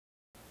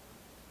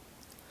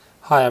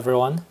Hi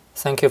everyone,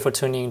 thank you for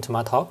tuning into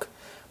my talk.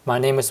 My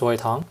name is Wei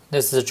Tang.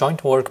 This is a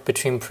joint work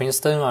between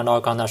Princeton and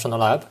Oregon National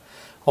Lab,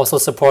 also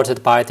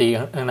supported by the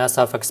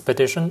NSF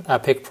Expedition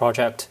EPIC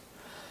project.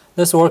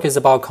 This work is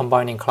about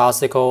combining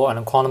classical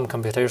and quantum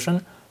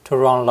computation to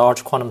run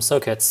large quantum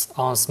circuits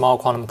on small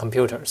quantum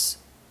computers.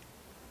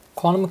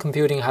 Quantum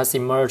computing has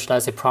emerged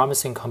as a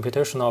promising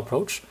computational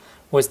approach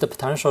with the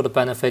potential to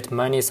benefit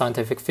many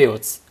scientific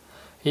fields.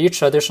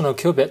 Each additional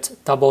qubit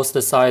doubles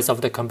the size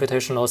of the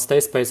computational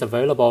state space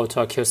available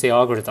to a QC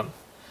algorithm.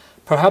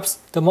 Perhaps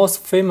the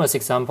most famous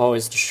example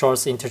is the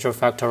Shor's integer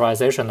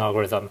factorization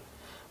algorithm,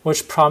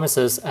 which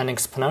promises an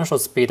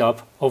exponential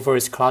speedup over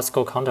its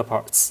classical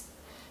counterparts.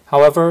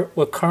 However,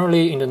 we're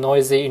currently in the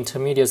noisy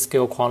intermediate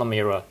scale quantum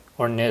era,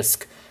 or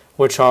NISQ,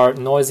 which are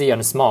noisy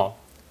and small.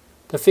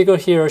 The figure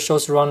here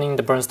shows running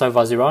the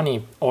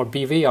Bernstein-Vazirani, or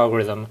BV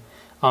algorithm,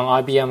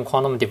 on IBM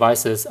quantum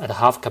devices at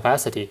half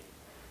capacity.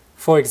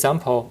 For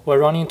example, we're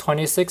running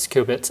 26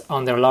 qubits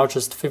on their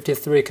largest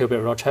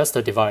 53-qubit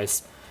Rochester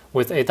device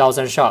with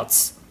 8,000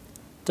 shots.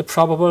 The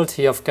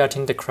probability of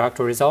getting the correct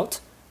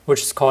result,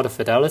 which is called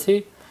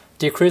Fidelity,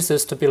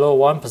 decreases to below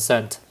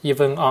 1%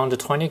 even on the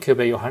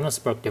 20-qubit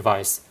Johannesburg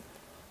device.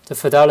 The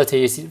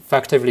fidelity is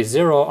effectively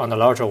zero on the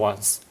larger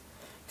ones.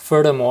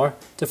 Furthermore,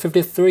 the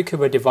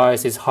 53-qubit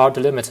device is hard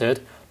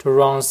limited to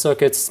run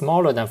circuits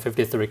smaller than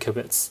 53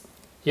 qubits.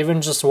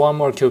 Even just one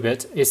more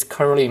qubit is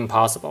currently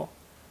impossible.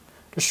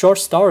 The short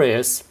story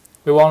is,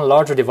 we want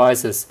larger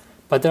devices,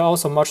 but they're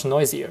also much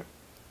noisier.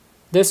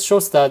 This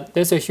shows that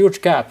there's a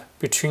huge gap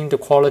between the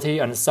quality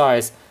and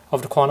size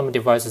of the quantum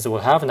devices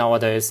we have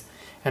nowadays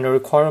and the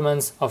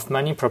requirements of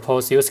many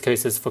proposed use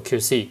cases for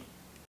QC.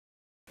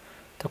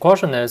 The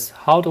question is,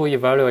 how do we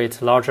evaluate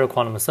larger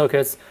quantum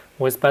circuits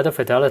with better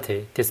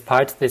fidelity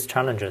despite these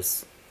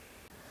challenges?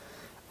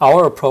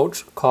 Our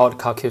approach, called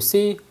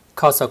CutQC,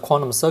 cuts a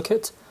quantum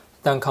circuit,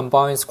 then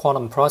combines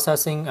quantum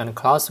processing and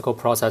classical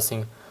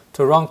processing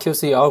to run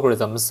QC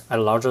algorithms at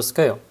a larger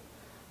scale.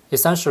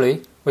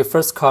 Essentially, we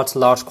first cut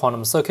large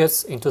quantum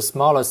circuits into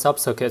smaller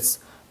subcircuits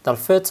that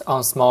fit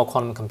on small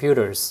quantum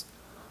computers.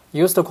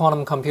 Use the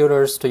quantum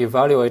computers to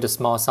evaluate the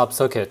small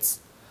subcircuits.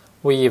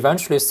 We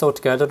eventually sew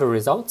together the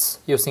results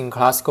using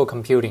classical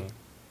computing.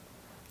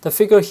 The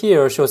figure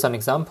here shows an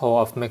example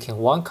of making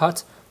one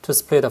cut to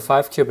split a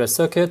 5-qubit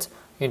circuit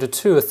into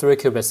two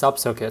 3-qubit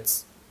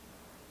subcircuits.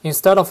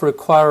 Instead of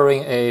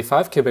requiring a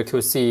 5-qubit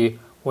QC,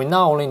 we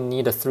now only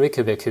need a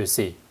 3-qubit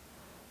QC.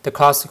 The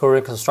classical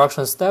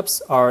reconstruction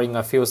steps are in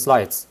a few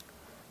slides.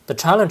 The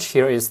challenge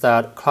here is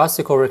that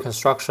classical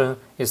reconstruction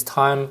is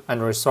time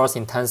and resource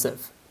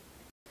intensive.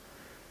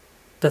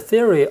 The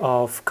theory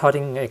of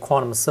cutting a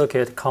quantum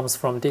circuit comes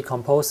from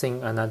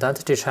decomposing an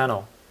identity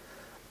channel.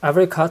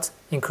 Every cut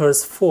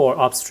incurs 4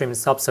 upstream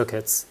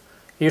subcircuits,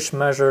 each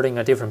measured in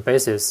a different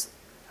basis,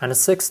 and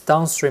 6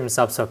 downstream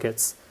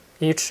subcircuits,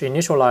 each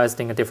initialized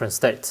in a different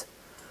state.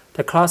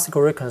 The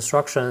classical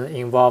reconstruction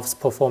involves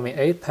performing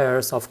 8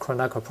 pairs of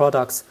Kronecker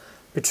products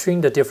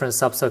between the different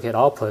subcircuit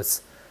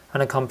outputs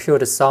and compute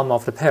the sum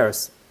of the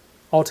pairs.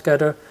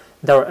 Altogether,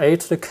 there are 8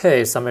 to the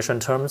k summation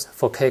terms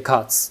for k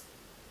cuts.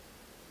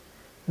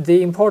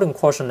 The important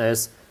question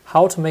is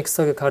how to make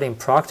circuit cutting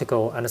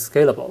practical and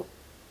scalable.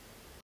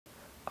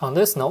 On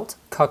this note,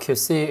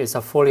 CutQC is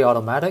a fully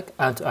automatic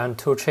end-to-end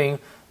toolchain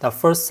that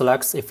first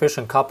selects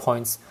efficient cut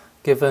points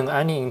given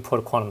any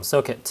input quantum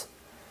circuit.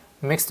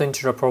 Mixed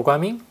integer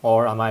programming,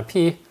 or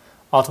MIP,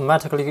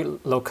 automatically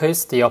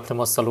locates the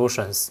optimal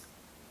solutions.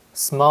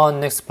 Small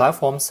NISQ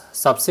platforms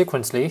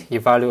subsequently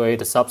evaluate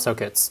the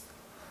subcircuits.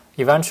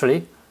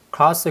 Eventually,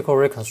 classical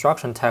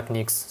reconstruction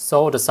techniques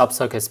sew the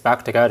subcircuits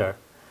back together,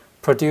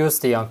 produce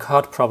the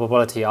uncut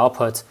probability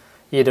output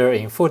either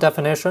in full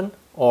definition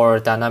or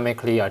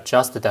dynamically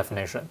adjusted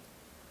definition.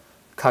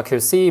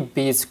 CutQC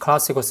beats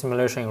classical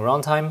simulation in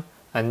runtime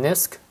and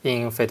NISQ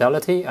in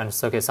fidelity and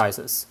circuit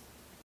sizes.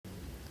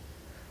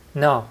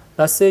 Now,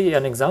 let's see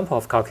an example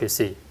of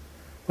CutQC.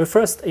 We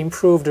first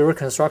improved the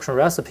reconstruction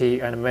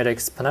recipe and made it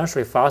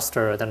exponentially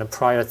faster than the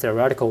prior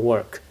theoretical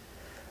work.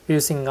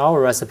 Using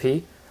our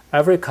recipe,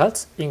 every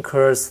cut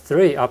incurs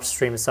 3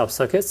 upstream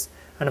subcircuits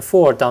and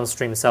 4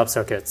 downstream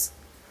subcircuits.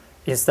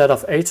 Instead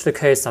of 8 to the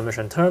k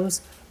summation terms,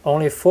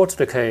 only 4 to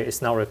the k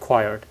is now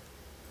required.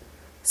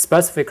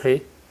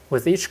 Specifically,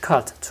 with each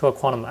cut to a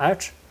quantum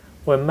edge,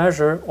 we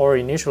measure or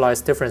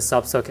initialize different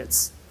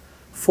subcircuits.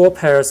 4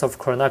 pairs of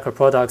Kronecker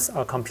products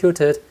are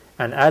computed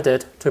and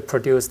added to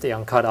produce the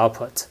uncut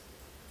output.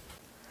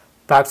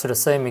 Back to the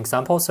same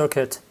example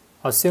circuit,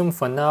 assume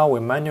for now we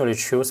manually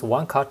choose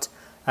one cut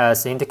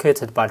as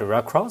indicated by the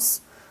red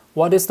cross.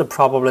 What is the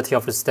probability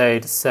of the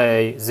state,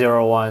 say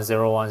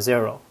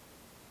 01010?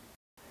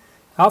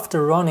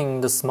 After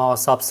running the small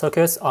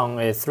subcircuits on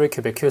a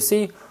 3-qubit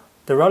QC,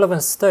 the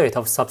relevant state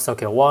of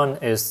subcircuit 1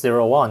 is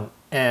 01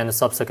 and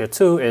subcircuit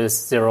 2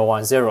 is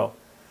 010.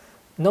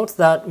 Note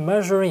that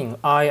measuring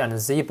I and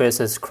Z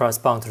bases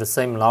correspond to the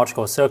same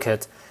logical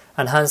circuit,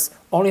 and hence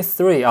only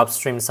 3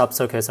 upstream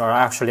subcircuits are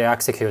actually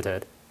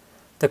executed.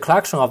 The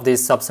collection of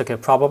these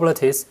subcircuit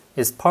probabilities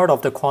is part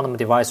of the quantum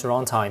device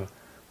runtime,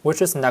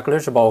 which is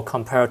negligible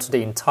compared to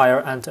the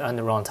entire end-to-end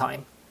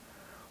runtime.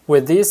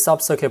 With these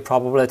subcircuit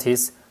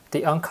probabilities,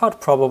 the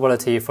uncut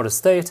probability for the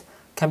state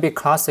can be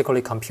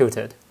classically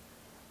computed.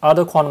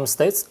 Other quantum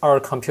states are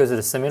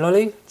computed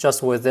similarly,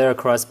 just with their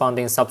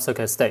corresponding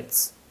subcircuit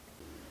states.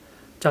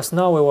 Just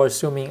now we were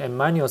assuming a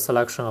manual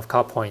selection of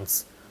cut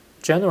points.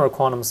 General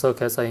quantum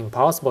circuits are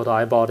impossible to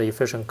eyeball the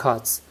efficient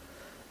cuts.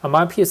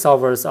 Mrp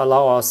solvers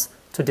allow us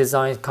to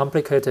design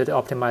complicated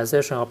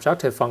optimization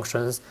objective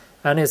functions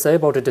and is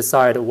able to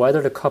decide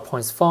whether the cut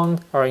points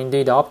found are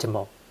indeed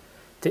optimal.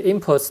 The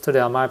inputs to the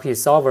Mrp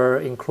solver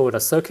include a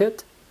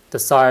circuit, the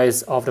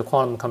size of the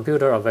quantum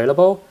computer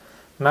available,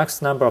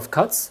 max number of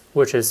cuts,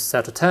 which is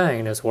set to 10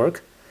 in this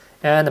work,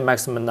 and the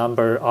maximum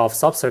number of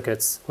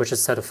subcircuits, which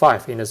is set to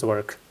 5 in this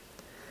work.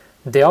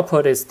 The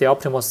output is the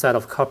optimal set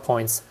of cut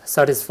points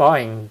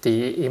satisfying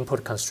the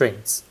input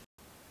constraints.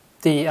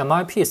 The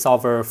Mrp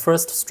solver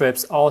first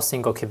strips all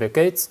single qubit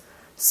gates,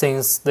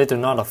 since they do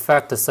not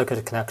affect the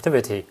circuit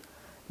connectivity.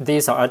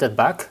 These are added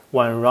back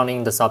when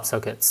running the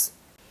subcircuits.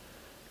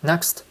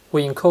 Next,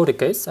 we encode the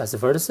gates as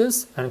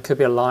vertices and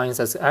qubit lines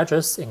as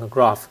edges in a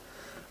graph.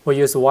 We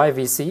use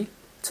YVC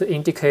to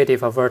indicate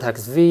if a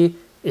vertex V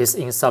is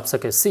in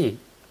subcircuit C,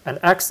 and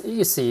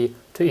XEC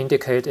to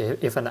indicate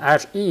if an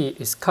edge E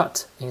is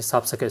cut in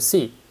subcircuit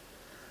C.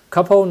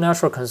 Couple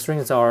natural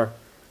constraints are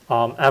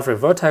every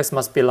vertex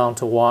must belong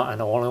to one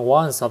and only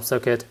one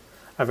subcircuit,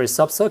 every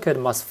subcircuit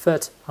must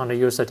fit on the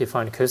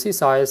user-defined QC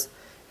size,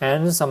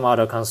 and some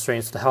other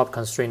constraints to help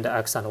constrain the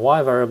X and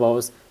Y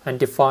variables and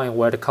define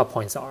where the cut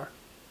points are.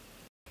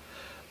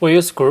 We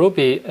use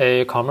Groovy,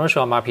 a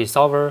commercial Mrp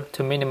solver,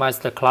 to minimize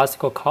the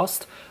classical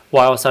cost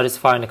while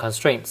satisfying the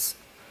constraints.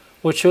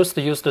 We choose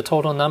to use the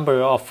total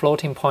number of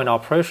floating point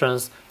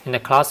operations in the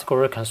classical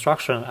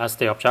reconstruction as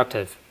the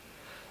objective.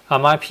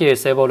 Mrp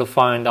is able to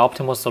find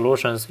optimal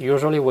solutions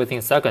usually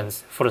within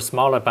seconds for the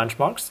smaller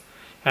benchmarks,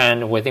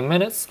 and within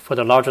minutes for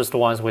the largest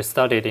ones we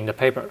studied in the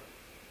paper.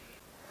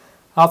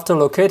 After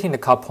locating the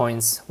cut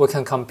points, we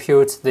can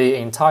compute the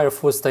entire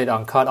full-state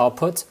uncut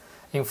output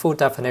in full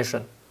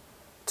definition.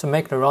 To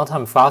make the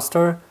runtime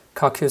faster,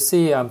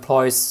 CutQC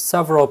employs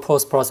several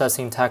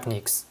post-processing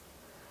techniques.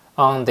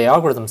 On the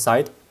algorithm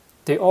side,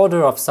 the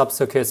order of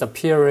subcircuits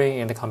appearing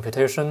in the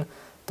computation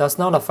does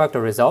not affect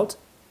the result,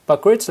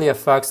 but greatly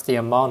affects the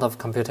amount of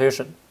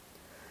computation.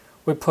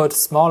 We put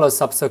smaller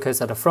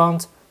subcircuits at the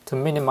front to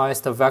minimize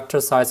the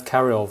vector size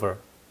carryover.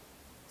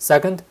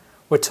 Second,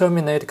 we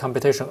terminate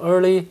computation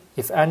early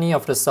if any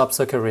of the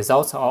subcircuit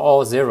results are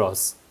all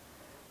zeros.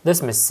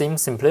 This may seem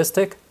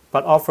simplistic,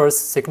 but offers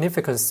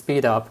significant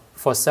speedup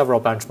for several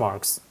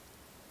benchmarks.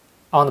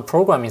 On the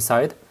programming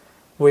side,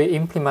 we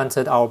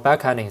implemented our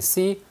backend in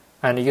C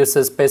and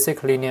uses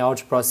basic linear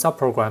algebra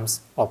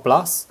subprograms, or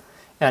BLAS,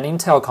 and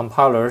Intel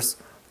compilers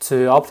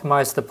to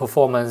optimize the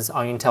performance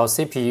on Intel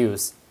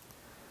CPUs.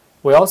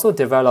 We also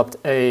developed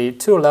a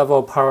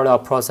two-level parallel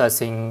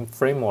processing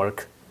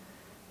framework.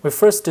 We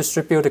first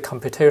distribute the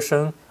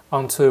computation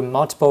onto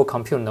multiple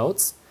compute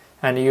nodes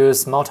and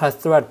use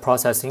multi-thread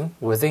processing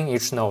within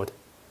each node.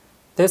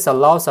 This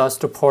allows us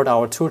to port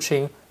our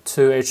toolchain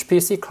to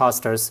HPC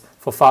clusters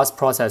for fast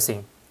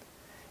processing.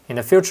 In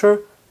the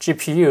future,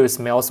 GPUs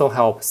may also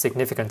help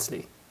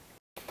significantly.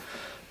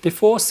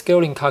 Before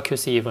scaling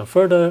CutQC even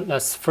further,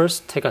 let's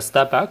first take a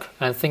step back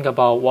and think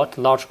about what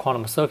large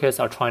quantum circuits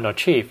are trying to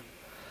achieve.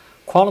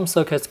 Quantum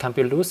circuits can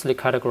be loosely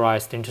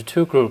categorized into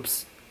two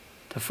groups.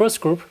 The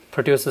first group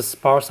produces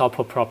sparse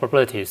output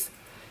probabilities,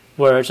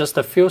 where just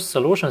a few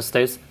solution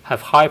states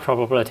have high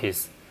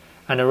probabilities,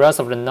 and the rest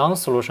of the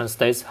non-solution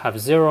states have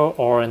zero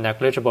or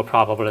negligible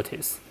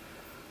probabilities.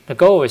 The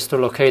goal is to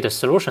locate the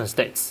solution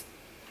states.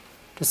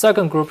 The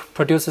second group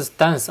produces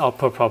dense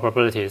output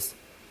probabilities,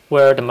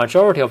 where the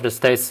majority of the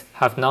states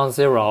have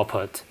non-zero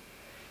output.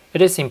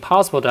 It is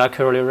impossible to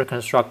accurately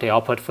reconstruct the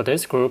output for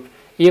this group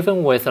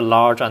even with a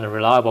large and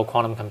reliable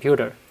quantum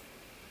computer,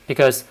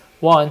 because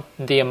 1.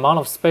 The amount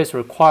of space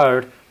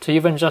required to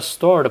even just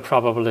store the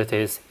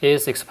probabilities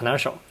is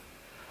exponential,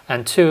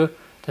 and 2.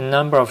 The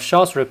number of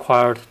shots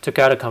required to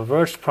get a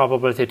converged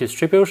probability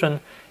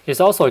distribution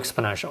is also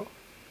exponential.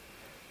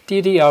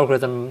 DD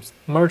algorithms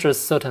merges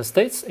certain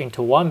states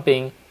into one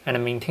bin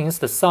and maintains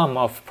the sum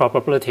of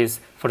probabilities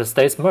for the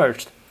states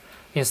merged,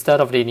 instead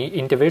of the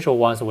individual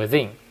ones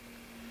within.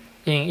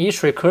 In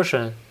each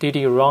recursion,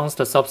 DD runs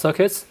the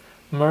subcircuits,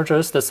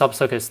 merges the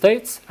subcircuit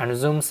states, and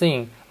zooms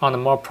in on the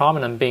more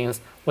prominent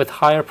bins with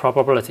higher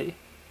probability.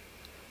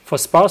 For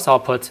sparse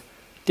output,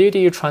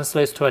 DD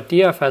translates to a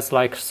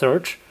DFS-like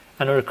search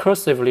and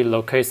recursively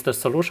locates the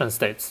solution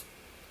states.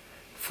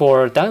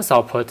 For dense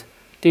output,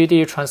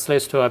 DD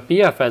translates to a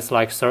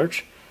BFS-like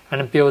search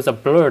and builds a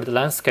blurred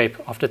landscape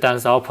of the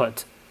dense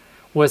output,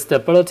 with the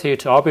ability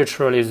to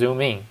arbitrarily zoom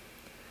in.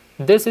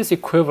 This is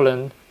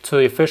equivalent to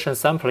efficient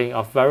sampling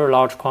of very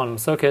large quantum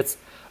circuits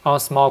on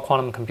small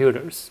quantum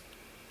computers.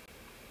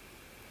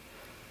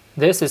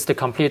 This is the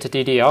complete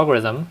DD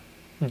algorithm.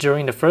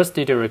 During the first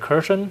DD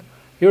recursion,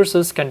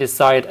 users can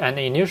decide an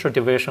initial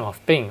division of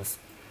bins.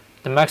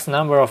 The max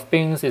number of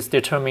bins is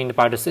determined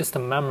by the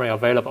system memory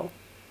available.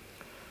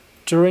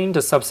 During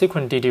the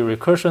subsequent DD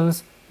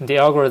recursions, the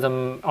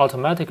algorithm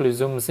automatically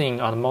zooms in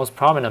on the most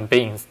prominent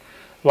bins,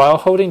 while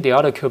holding the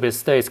other qubit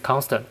states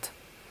constant.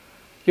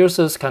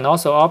 Users can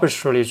also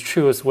arbitrarily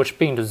choose which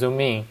bin to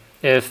zoom in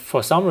if,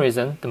 for some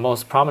reason, the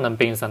most prominent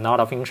bins are not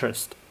of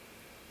interest.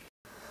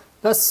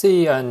 Let's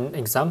see an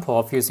example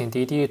of using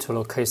DD to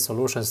locate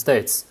solution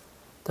states.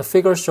 The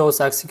figure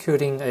shows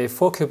executing a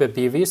 4-qubit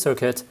BV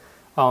circuit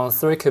on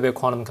 3-qubit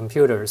quantum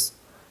computers.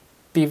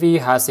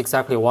 BV has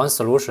exactly one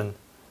solution.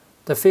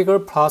 The figure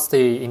plots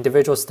the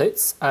individual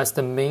states as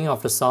the mean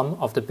of the sum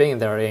of the bin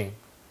they're in.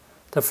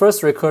 The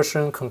first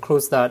recursion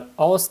concludes that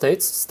all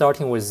states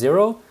starting with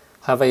 0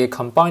 have a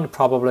combined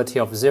probability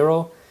of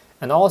 0,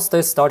 and all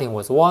states starting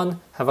with 1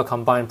 have a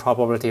combined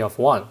probability of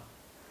 1.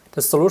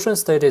 The solution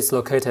state is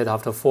located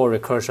after 4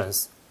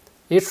 recursions.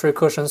 Each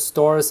recursion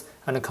stores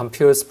and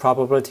computes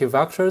probability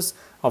vectors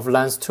of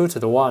length 2 to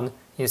the 1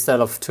 instead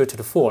of 2 to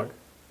the 4.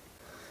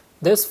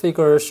 This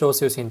figure shows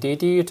using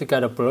DD to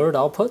get a blurred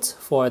output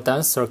for a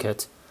dense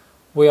circuit.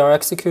 We are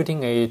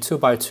executing a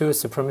 2x2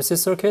 supremacy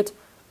circuit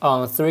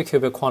on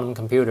 3-qubit quantum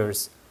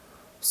computers.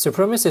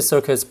 Supremacy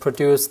circuits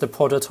produce the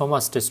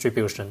Porter-Thomas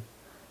distribution.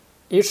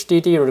 Each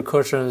DD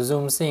recursion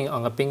zooms in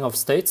on a bin of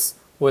states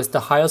with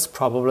the highest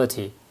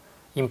probability,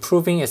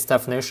 improving its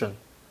definition.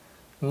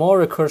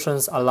 More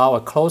recursions allow a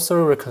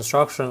closer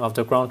reconstruction of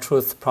the ground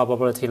truth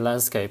probability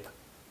landscape.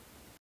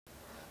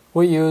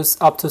 We use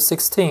up to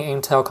 16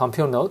 Intel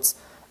compute nodes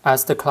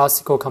as the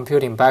classical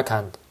computing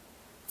backend.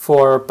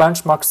 For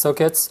benchmark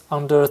circuits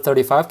under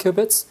 35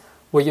 qubits,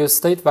 we use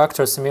state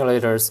vector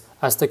simulators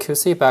as the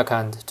QC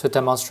backend to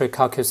demonstrate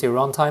CutQC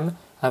runtime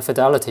and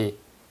fidelity.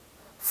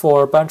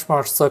 For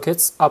benchmark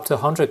circuits up to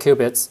 100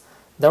 qubits,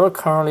 there are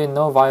currently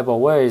no viable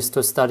ways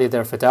to study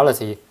their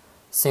fidelity,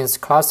 since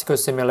classical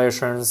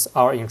simulations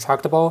are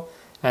intractable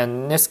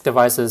and NISQ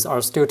devices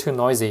are still too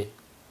noisy.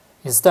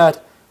 Instead,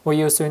 we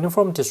use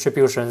uniform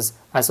distributions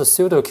as a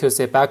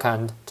pseudo-QC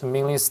backend to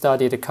mainly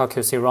study the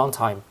CutQC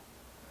runtime.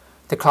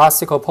 The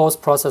classical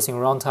post-processing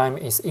runtime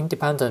is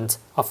independent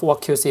of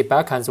what QC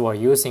backends we are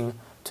using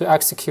to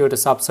execute the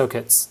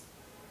subcircuits.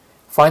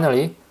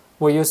 Finally,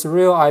 we use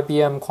real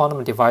IBM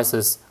quantum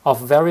devices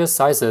of various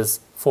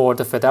sizes for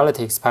the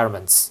fidelity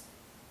experiments.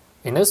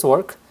 In this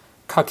work,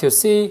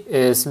 CutQC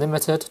is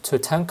limited to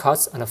 10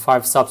 cuts and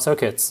 5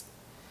 subcircuits.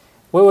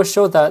 We will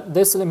show that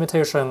this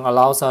limitation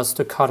allows us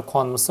to cut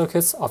quantum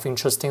circuits of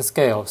interesting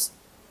scales.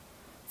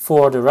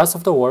 For the rest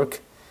of the work,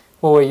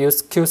 we will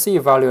use QC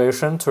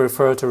evaluation to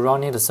refer to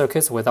running the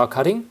circuits without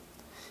cutting,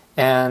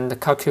 and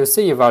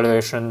CutQC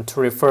evaluation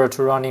to refer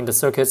to running the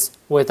circuits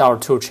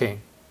without toolchain.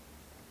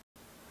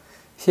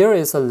 Here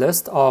is a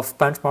list of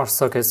benchmark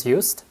circuits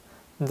used.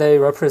 They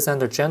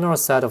represent a general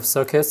set of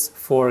circuits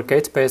for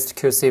gate-based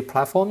QC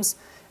platforms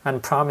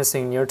and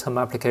promising near-term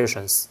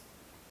applications.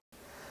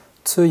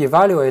 To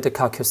evaluate the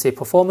CutQC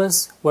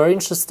performance, we're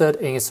interested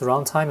in its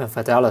runtime and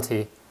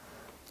fidelity.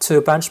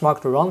 To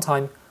benchmark the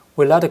runtime,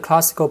 we let the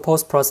classical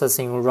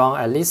post-processing run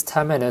at least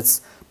 10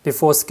 minutes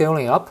before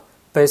scaling up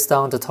based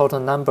on the total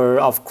number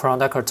of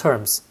Kronecker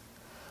terms.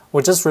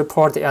 We just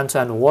report the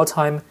end-to-end wall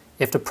time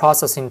if the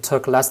processing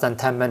took less than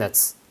 10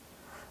 minutes.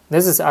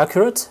 This is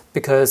accurate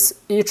because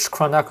each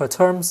Kronecker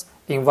terms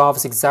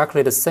involves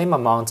exactly the same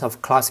amount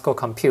of classical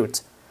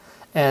compute,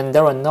 and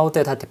there are no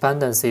data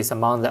dependencies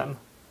among them.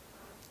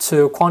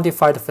 To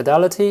quantify the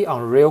fidelity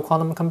on real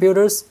quantum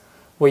computers,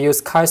 we use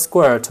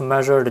chi-square to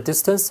measure the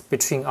distance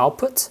between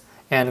output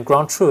and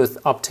ground truth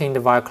obtained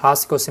via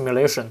classical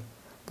simulation.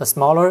 The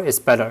smaller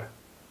is better.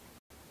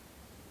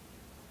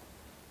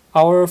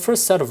 Our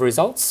first set of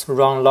results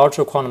run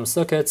larger quantum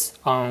circuits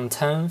on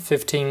 10,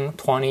 15,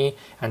 20,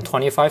 and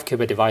 25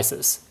 qubit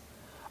devices.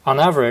 On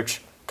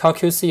average,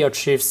 CutQC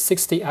achieves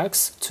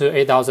 60x to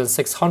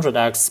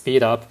 8600x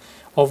speedup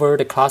over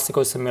the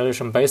classical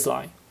simulation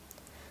baseline.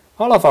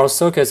 All of our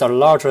circuits are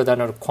larger than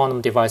the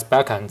quantum device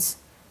backends,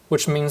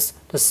 which means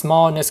the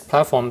small NISQ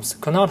platforms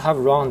could not have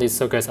run these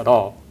circuits at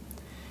all.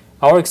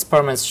 Our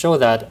experiments show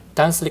that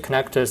densely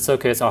connected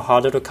circuits are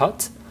harder to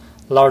cut,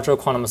 larger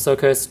quantum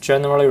circuits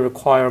generally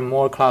require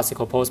more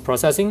classical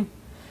post-processing,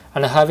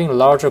 and having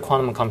larger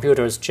quantum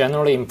computers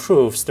generally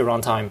improves the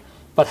runtime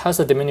but has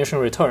a diminishing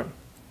return.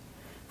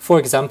 For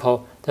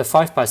example, the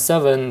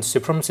 5x7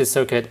 supremacy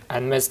circuit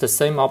admits the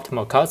same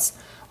optimal cuts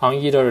on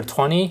either a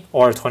 20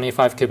 or a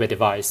 25 qubit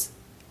device.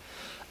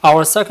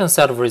 Our second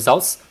set of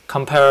results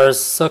compares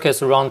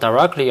circuits run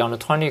directly on the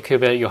 20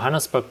 qubit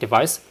Johannesburg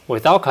device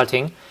without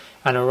cutting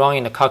and run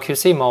in the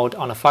CutQC mode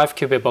on a 5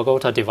 qubit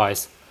Bogota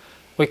device.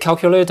 We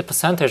calculate the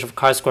percentage of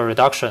chi-square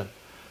reduction,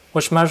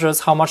 which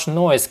measures how much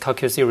noise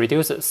CutQC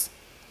reduces.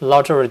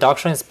 Larger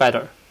reduction is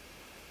better.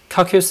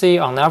 CutQC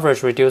on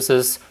average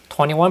reduces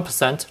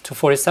 21% to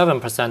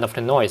 47% of the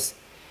noise.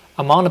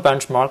 Among the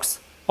benchmarks,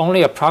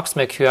 only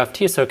approximate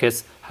QFT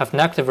circuits have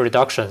negative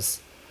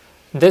reductions.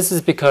 This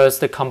is because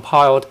the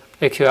compiled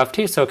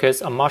AQFT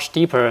circuits are much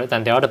deeper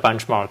than the other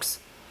benchmarks.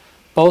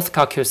 Both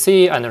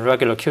CutQC and the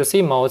regular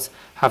QC modes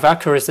have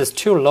accuracies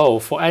too low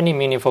for any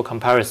meaningful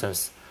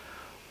comparisons.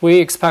 We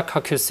expect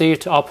CutQC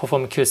to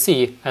outperform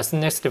QC as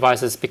NISQ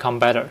devices become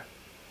better.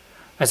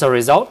 As a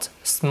result,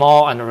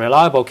 small and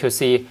reliable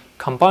QC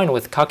combined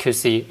with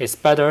CutQC is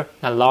better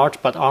than large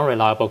but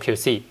unreliable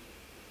QC.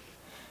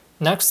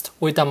 Next,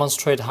 we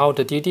demonstrate how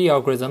the DD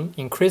algorithm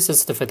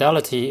increases the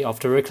fidelity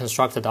of the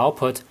reconstructed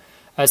output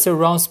as it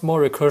runs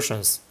more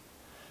recursions.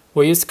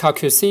 We use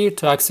CutQC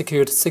to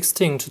execute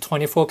 16 to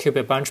 24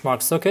 qubit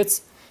benchmark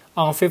circuits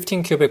on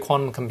 15 qubit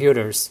quantum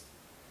computers.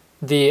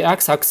 The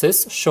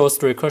x-axis shows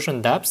the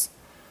recursion depth.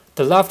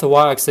 The left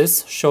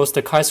y-axis shows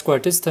the chi-square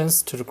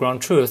distance to the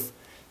ground truth,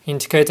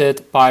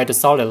 indicated by the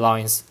solid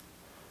lines.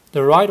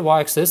 The right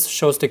y-axis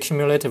shows the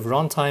cumulative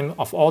runtime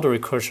of all the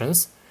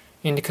recursions,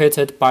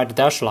 indicated by the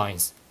dashed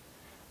lines.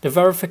 The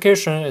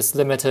verification is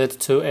limited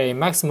to a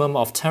maximum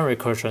of 10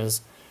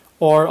 recursions,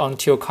 or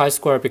until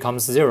chi-square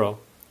becomes 0.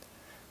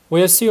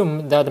 We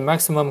assume that the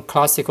maximum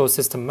classical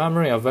system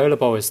memory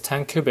available is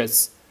 10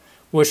 qubits,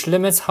 which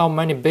limits how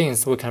many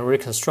bins we can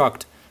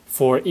reconstruct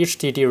for each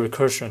DD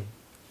recursion.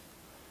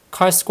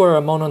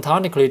 Chi-square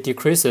monotonically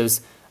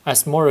decreases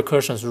as more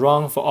recursions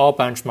run for all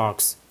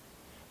benchmarks.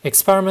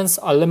 Experiments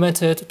are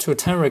limited to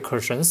 10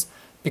 recursions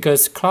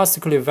because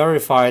classically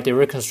verified the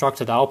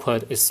reconstructed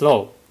output is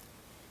slow.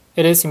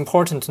 It is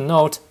important to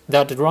note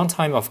that the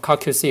runtime of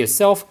CutQC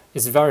itself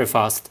is very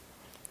fast.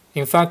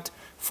 In fact,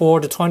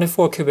 for the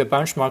 24 qubit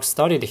benchmark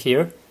studied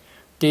here,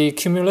 the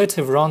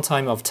cumulative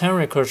runtime of 10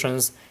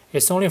 recursions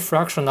is only a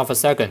fraction of a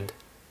second.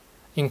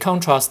 In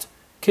contrast,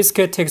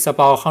 Qiskit takes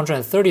about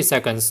 130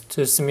 seconds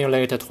to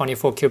simulate a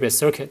 24 qubit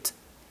circuit.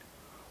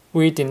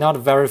 We did not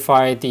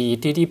verify the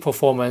DD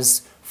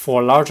performance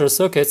for larger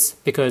circuits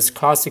because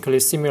classically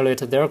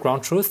simulated their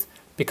ground truth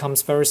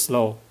becomes very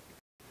slow.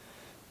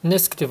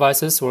 NISQ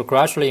devices will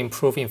gradually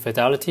improve in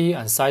fidelity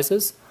and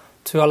sizes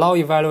to allow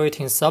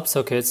evaluating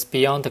subcircuits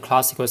beyond the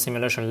classical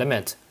simulation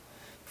limit.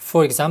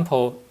 For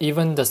example,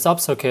 even the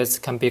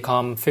subcircuits can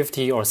become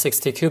 50 or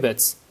 60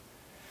 qubits.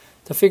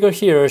 The figure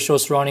here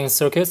shows running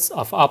circuits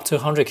of up to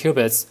 100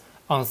 qubits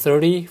on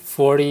 30,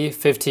 40,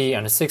 50,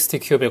 and 60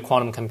 qubit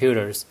quantum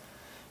computers.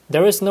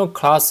 There is no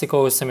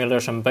classical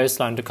simulation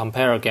baseline to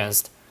compare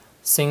against,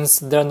 since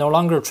they are no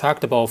longer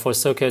tractable for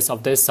circuits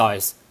of this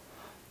size.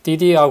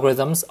 DD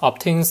algorithms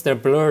obtains their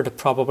blurred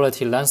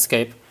probability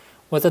landscape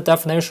with a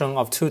definition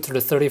of 2 to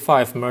the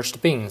 35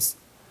 merged bins.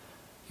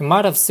 You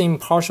might have seen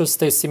partial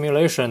state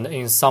simulation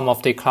in some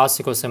of the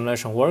classical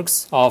simulation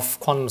works of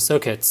quantum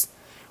circuits,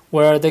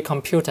 where they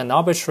compute an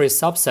arbitrary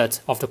subset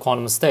of the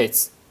quantum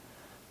states.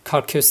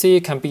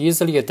 CutQC can be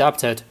easily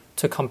adapted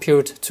to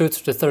compute 2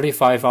 to the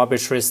 35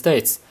 arbitrary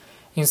states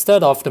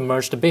instead of the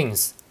merged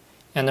bins,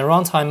 and the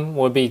runtime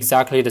will be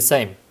exactly the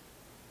same.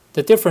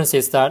 The difference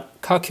is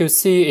that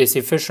CutQC is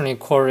efficiently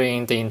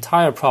querying the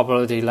entire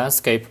probability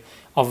landscape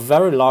of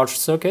very large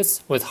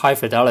circuits with high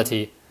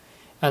fidelity,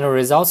 and the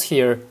results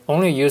here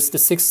only use the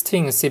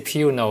 16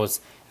 CPU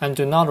nodes and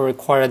do not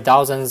require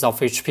dozens of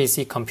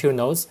HPC compute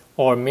nodes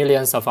or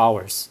millions of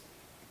hours.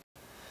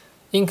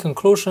 In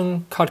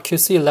conclusion,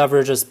 CutQC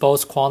leverages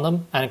both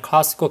quantum and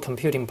classical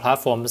computing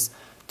platforms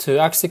to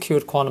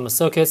execute quantum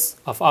circuits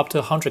of up to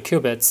 100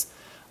 qubits,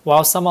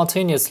 while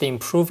simultaneously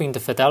improving the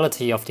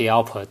fidelity of the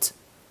output.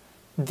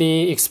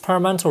 The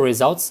experimental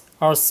results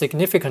are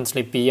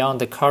significantly beyond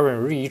the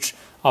current reach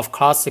of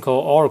classical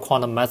or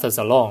quantum methods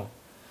alone.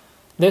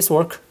 This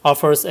work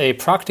offers a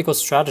practical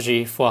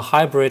strategy for a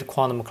hybrid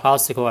quantum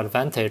classical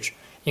advantage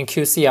in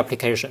QC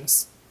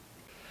applications.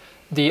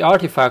 The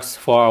artifacts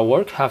for our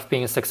work have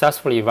been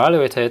successfully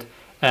evaluated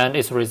and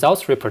its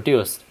results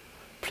reproduced.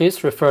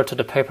 Please refer to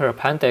the paper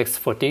appendix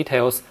for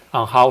details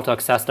on how to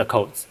access the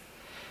codes.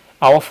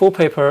 Our full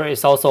paper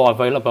is also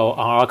available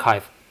on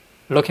arXiv.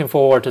 Looking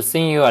forward to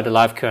seeing you at the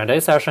live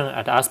Q&A session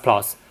at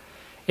ASPLOS.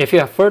 If you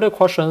have further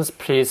questions,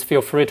 please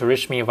feel free to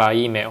reach me via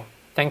email.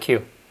 Thank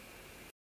you.